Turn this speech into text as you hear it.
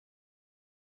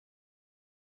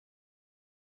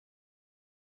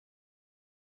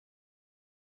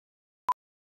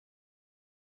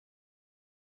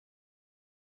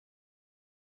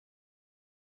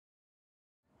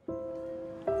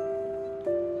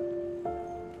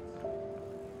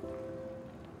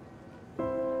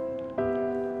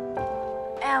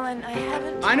Alan, I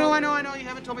haven't... I know. You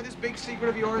haven't told me this big secret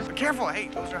of yours. But careful, hey,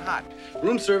 those are hot.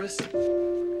 Room service.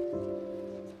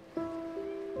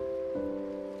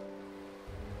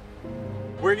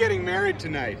 We're getting married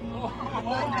tonight.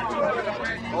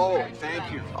 Oh,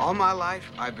 thank you. All my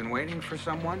life, I've been waiting for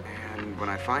someone, and when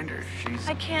I find her, she's...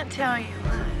 I can't tell you.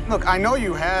 Look, I know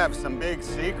you have some big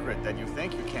secret that you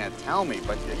think you can't tell me,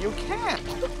 but you can't.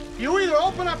 You either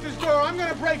open up this door or I'm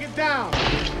gonna break it down.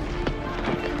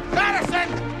 Madison!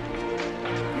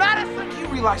 Madison! Do you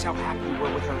realize how happy you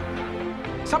were with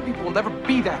her? Some people will never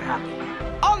be that happy.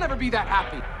 I'll never be that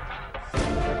happy.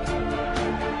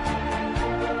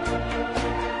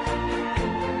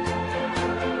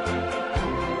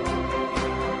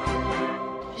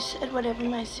 You said whatever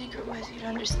my secret was, you'd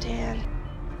understand.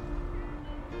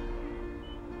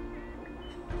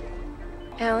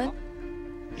 Alan?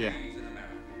 Yeah.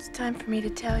 It's time for me to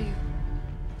tell you.